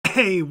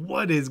Hey,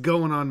 what is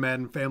going on,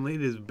 Madden family?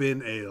 It has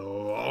been a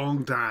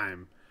long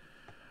time,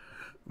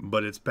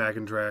 but it's back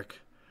in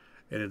track,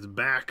 and it's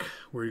back.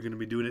 We're going to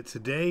be doing it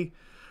today.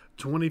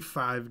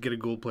 25 get a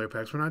gold player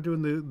packs. We're not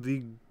doing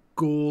the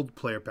gold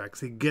player packs.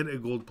 They get a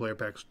gold player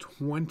packs,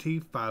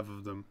 25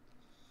 of them,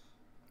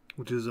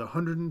 which is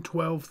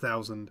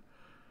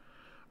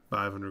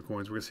 112,500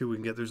 coins. We're going to see what we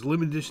can get. There's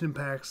limited edition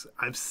packs.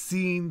 I've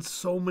seen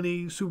so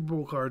many Super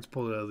Bowl cards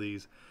pulled out of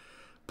these.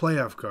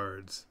 Playoff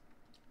cards.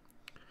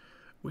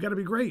 We got to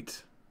be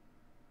great.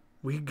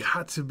 We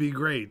got to be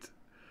great.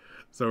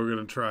 So we're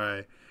going to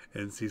try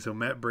and see. So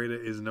Matt Breda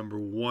is number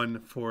 1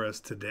 for us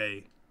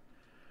today.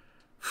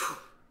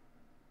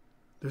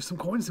 There's some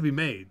coins to be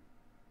made.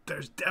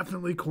 There's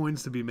definitely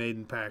coins to be made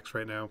in packs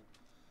right now.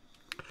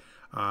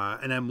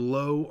 And I'm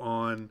low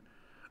on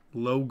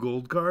low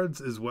gold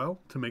cards as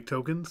well to make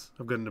tokens.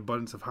 I've got an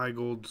abundance of high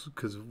golds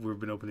because we've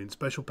been opening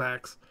special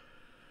packs.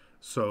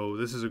 So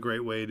this is a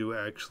great way to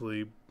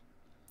actually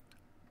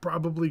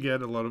probably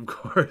get a lot of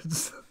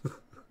cards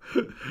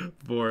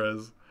for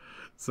us.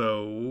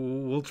 So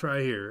we'll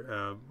try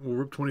here. We'll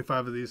rip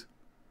 25 of these.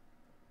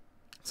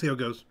 See how it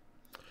goes.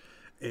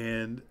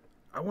 And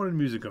I wanted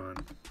music on.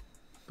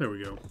 There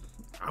we go.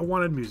 I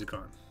wanted music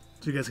on.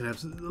 So you guys can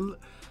have a little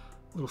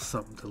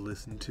something to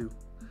listen to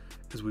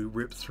as we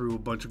rip through a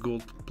bunch of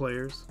gold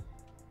players.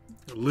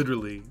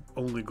 Literally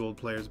only gold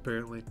players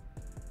apparently.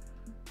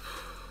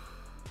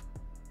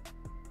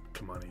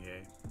 Come on,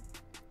 EA.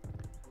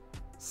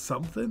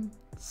 Something?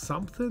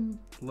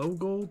 Low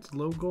golds?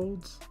 Low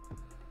golds?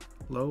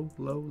 Low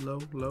golds?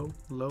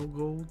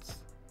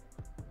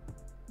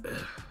 I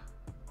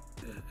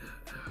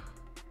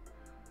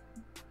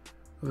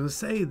was going to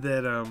say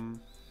that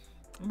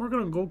working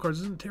on gold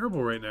cards isn't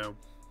terrible right now.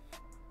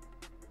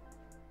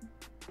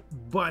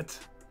 But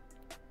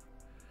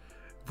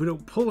if we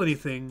don't pull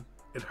anything,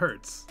 it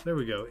hurts. There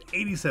we go.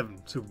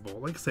 87 Super Bowl.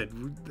 Like I said,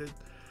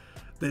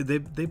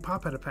 they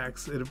pop out of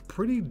packs at a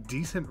pretty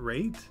decent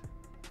rate.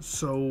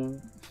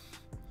 So,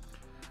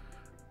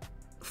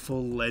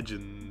 full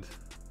legend.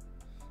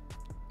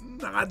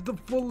 Not the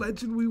full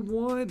legend we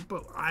want,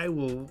 but I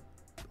will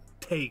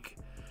take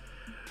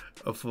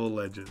a full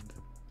legend.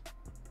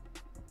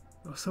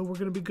 So we're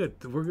gonna be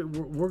good.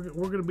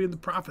 We're gonna be in the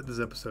profit this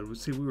episode. We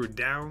see we were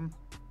down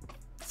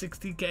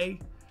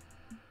 60K.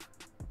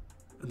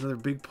 Another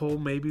big pull.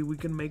 Maybe we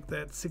can make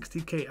that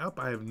 60K up.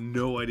 I have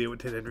no idea what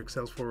Ted Hendricks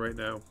sells for right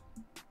now.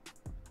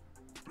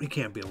 It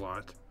can't be a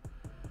lot.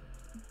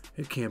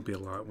 It can't be a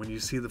lot. When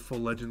you see the full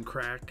legend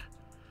crack,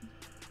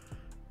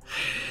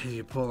 and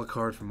you pull a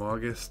card from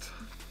August,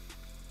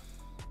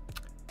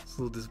 it's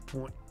a little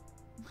disappointing.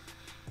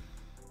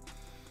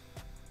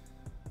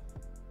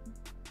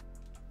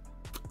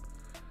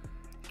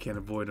 You can't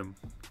avoid them.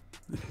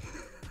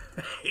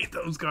 I hate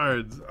those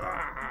cards.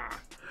 Ah.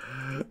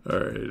 All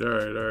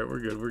right.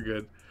 We're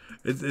good.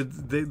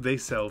 They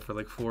sell for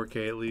like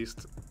 4K at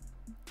least,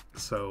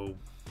 so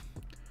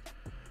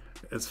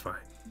it's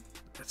fine.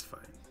 It's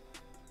fine.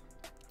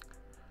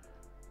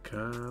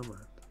 Come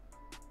on.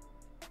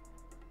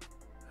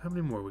 How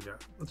many more we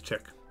got? Let's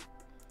check.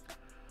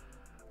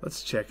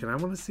 And I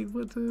want to see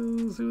what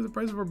the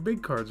price of our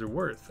big cards are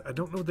worth. I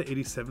don't know what the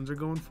 87s are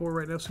going for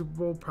right now. Super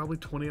Bowl probably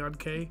 20 odd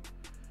K.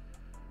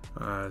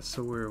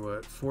 So we're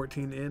what,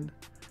 14 in.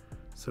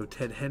 So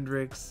Ted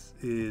Hendricks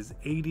is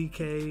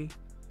 80K,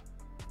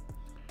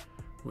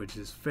 which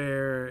is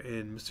fair,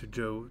 and Mr.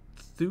 Joe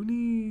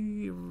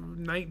Thuney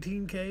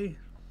 19K.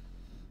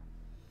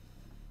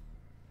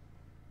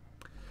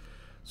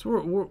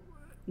 So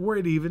we're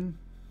at even.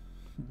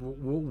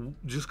 We'll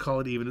just call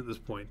it even at this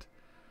point.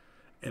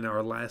 And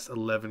our last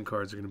 11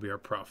 cards are going to be our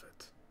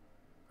profit.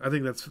 I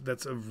think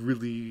that's a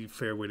really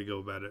fair way to go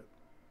about it.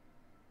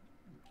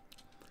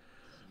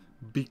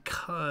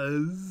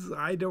 Because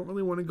I don't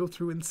really want to go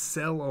through and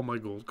sell all my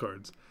gold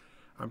cards.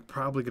 I'm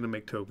probably going to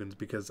make tokens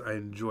because I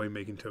enjoy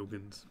making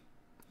tokens.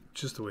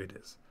 Just the way it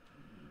is.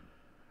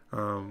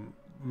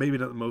 Maybe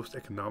not the most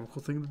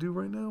economical thing to do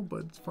right now,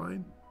 but it's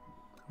fine.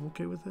 I'm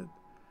okay with it.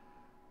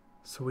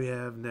 So we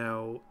have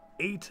now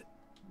 8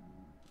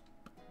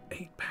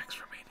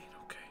 packs remaining.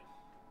 Okay.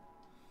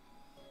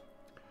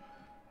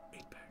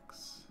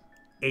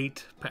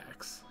 8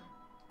 packs.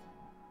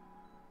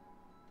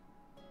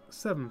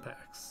 7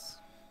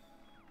 packs.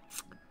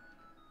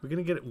 We're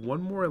gonna get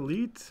one more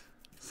elite?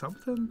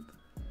 Something?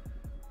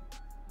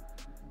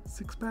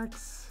 6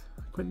 packs?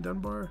 Quentin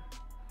Dunbar?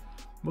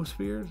 Most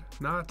feared?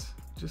 Not.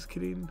 Just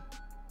kidding.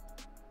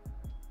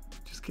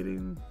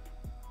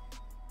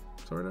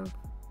 Sort of.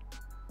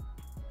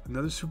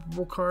 Another Super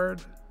Bowl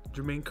card.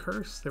 Jermaine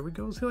Kearse. There we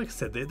go. See, like I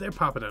said, they're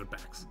popping out of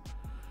packs.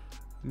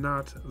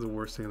 Not the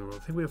worst thing in the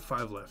world. I think we have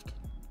 5 left.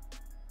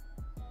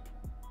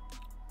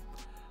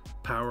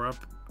 Power up.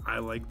 I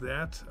like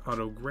that.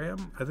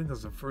 Autogram. I think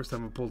that's the first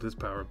time I pulled his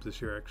power up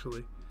this year,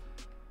 actually.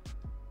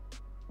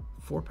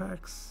 4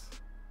 packs.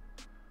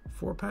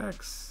 4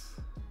 packs.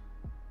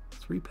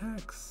 3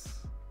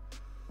 packs.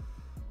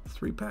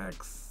 3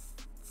 packs.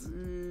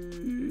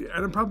 And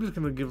I'm probably just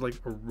going to give like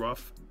a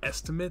rough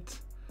estimate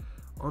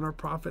on our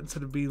profit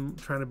instead of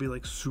trying to be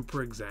like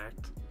super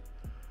exact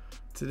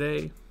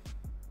today.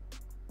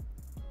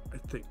 I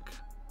think,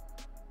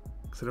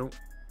 because I don't.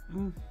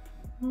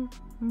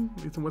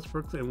 Ethan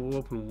Westbrook, and we'll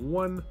open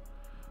one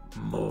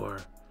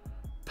more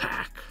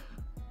pack.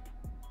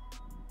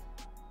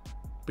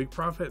 Big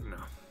profit? No.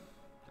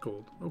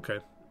 Gold. Okay.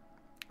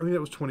 I think that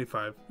was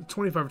 25.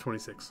 25 or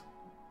 26.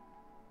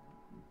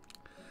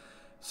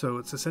 So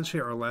it's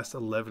essentially our last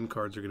 11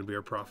 cards are going to be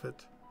our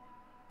profit.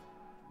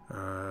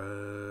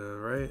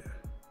 Right?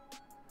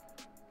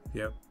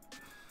 Yep.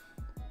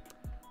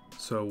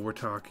 So we're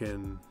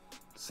talking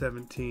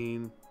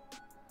 17,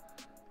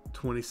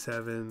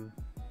 27,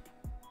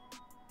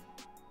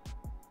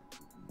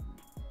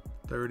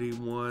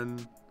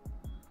 31,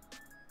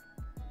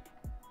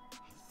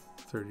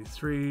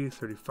 33,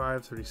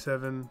 35,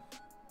 37,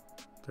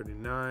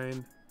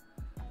 39,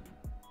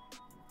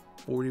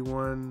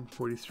 41,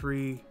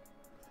 43,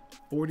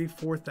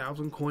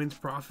 44,000 coins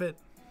profit,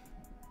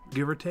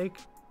 give or take.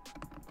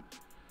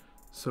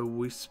 So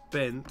we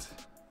spent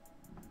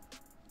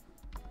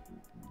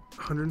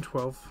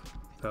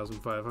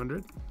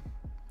 112,500.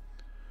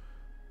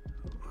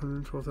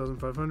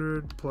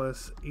 112,500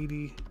 plus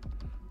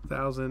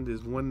 80,000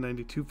 is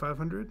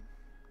 192,500.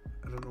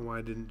 I don't know why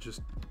I didn't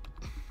just.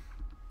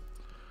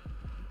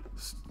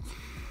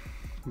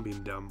 I'm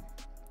being dumb.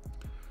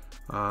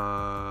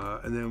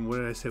 And then what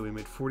did I say? We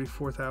made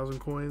 44,000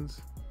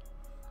 coins,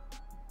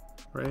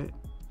 right?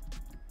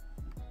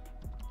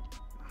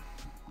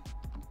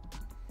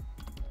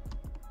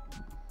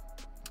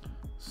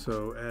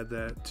 So add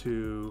that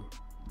to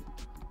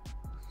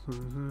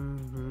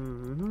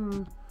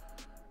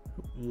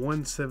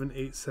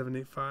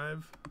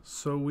 178,785.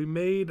 So we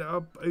made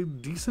up a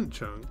decent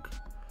chunk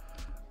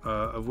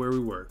of where we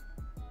were.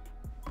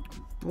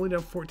 Only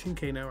down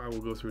 14k now. I will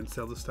go through and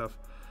sell this stuff.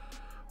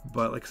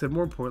 But like I said,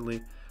 more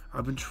importantly,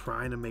 I've been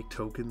trying to make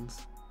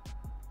tokens.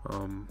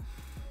 Like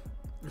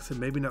I said,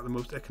 maybe not the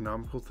most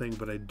economical thing,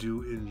 but I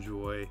do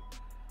enjoy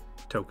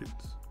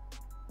tokens.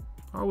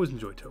 I always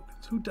enjoy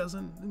tokens. Who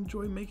doesn't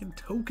enjoy making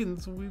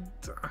tokens? I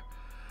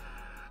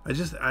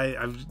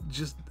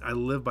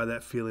live by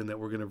that feeling that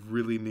we're gonna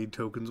really need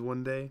tokens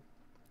one day.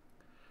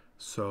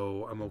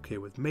 So I'm okay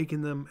with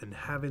making them and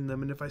having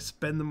them, and if I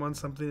spend them on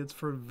something, it's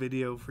for a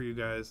video for you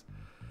guys,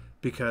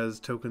 because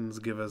tokens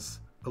give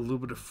us a little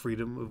bit of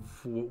freedom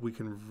of what we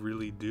can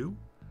really do.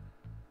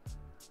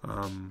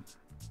 You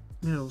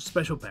know,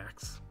 special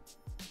packs.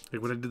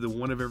 Like when I did the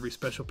one of every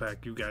special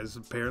pack, you guys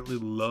apparently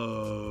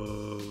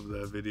love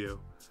that video,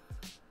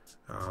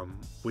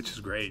 which is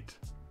great.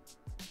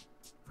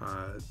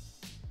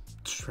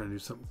 Just trying to do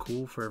something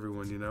cool for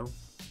everyone, you know.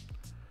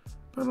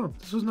 But I don't know,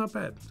 this was not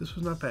bad. This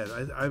was not bad.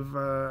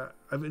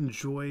 I've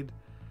enjoyed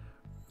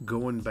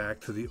going back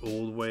to the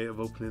old way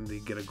of opening the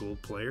get a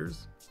gold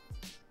players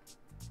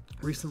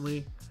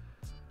recently.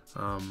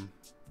 I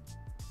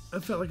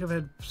felt like I've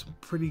had some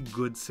pretty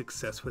good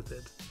success with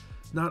it.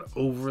 Not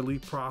overly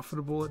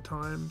profitable at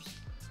times,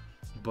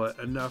 but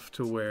enough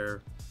to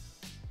where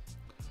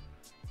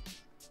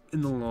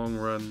in the long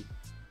run,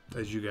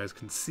 as you guys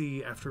can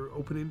see, after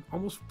opening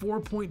almost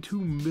 4.2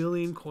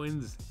 million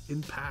coins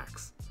in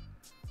packs,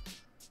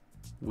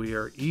 we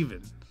are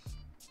even,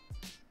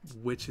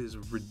 which is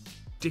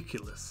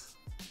ridiculous.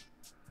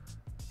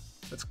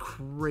 That's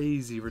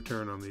crazy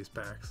return on these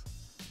packs.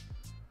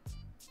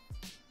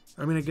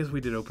 I mean, I guess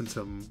we did open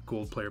some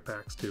gold player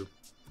packs too,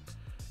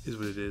 is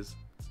what it is.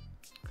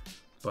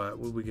 But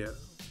what did we get?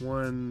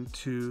 1,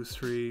 2,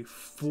 3,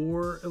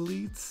 4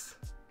 elites,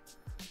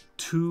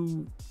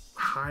 2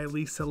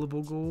 highly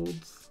sellable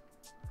golds.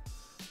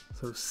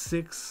 So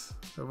 6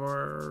 of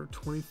our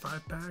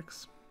 25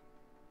 packs.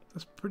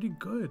 That's pretty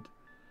good.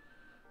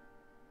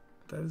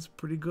 That is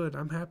pretty good.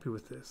 I'm happy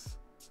with this.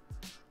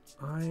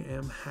 I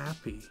am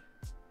happy.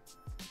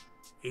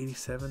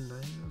 87,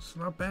 90. It's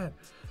not bad.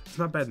 It's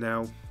not bad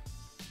now.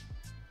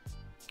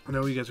 I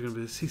know you guys are going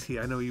to be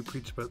CC. I know you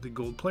preach about the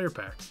gold player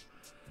packs.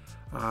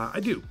 I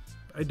do.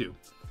 I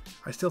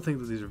still think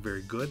that these are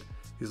very good.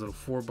 These little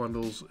 4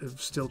 bundles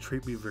still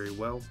treat me very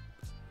well.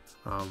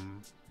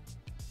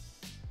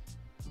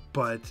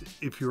 But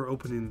if you're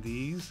opening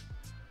these,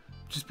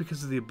 just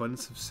because of the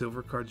abundance of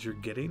silver cards you're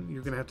getting,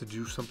 you're going to have to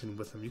do something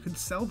with them. You can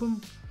sell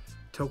them,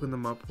 token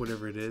them up,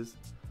 whatever it is.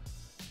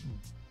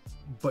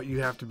 But you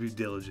have to be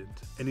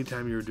diligent.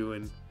 Anytime you're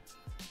doing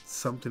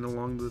something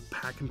along the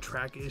pack and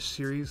track-ish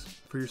series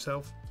for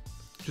yourself,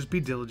 just be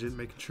diligent,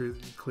 making sure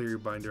that you clear your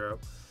binder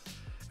out.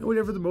 And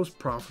whatever the most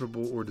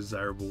profitable or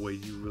desirable way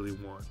you really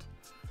want.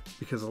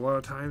 Because a lot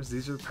of times,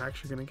 these are the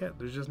packs you're going to get.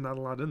 There's just not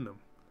a lot in them.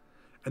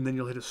 And then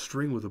you'll hit a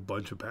string with a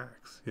bunch of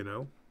packs, you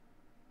know?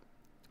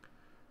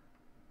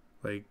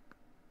 Like,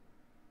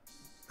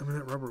 I mean,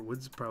 that Robert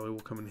Woods probably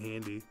will come in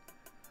handy.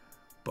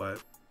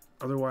 But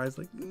otherwise,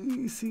 like,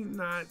 you see,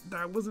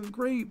 that wasn't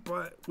great,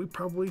 but we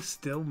probably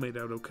still made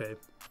out okay.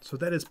 So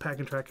that is Pack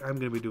and Track. I'm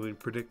going to be doing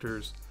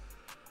predictors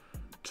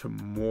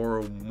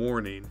tomorrow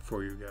morning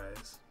for you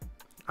guys.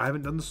 I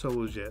haven't done the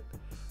solos yet.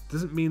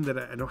 Doesn't mean that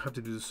I don't have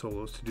to do the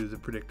solos to do the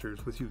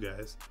predictors with you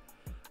guys.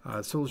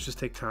 So let's just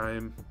take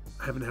time.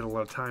 I haven't had a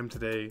lot of time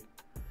today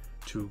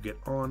to get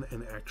on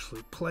and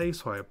actually play,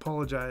 so I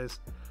apologize,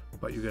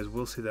 but you guys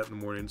will see that in the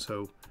morning.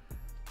 So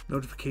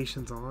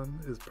notifications on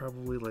is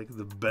probably like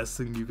the best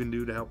thing you can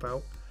do to help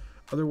out.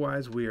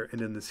 Otherwise, we are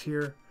ending this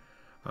here.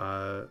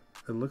 It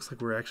looks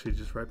like we're actually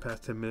just right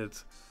past 10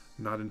 minutes.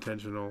 Not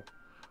intentional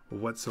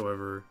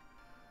whatsoever.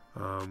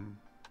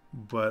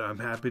 But I'm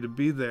happy to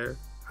be there.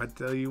 I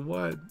tell you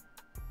what,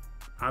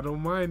 I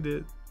don't mind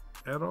it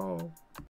at all.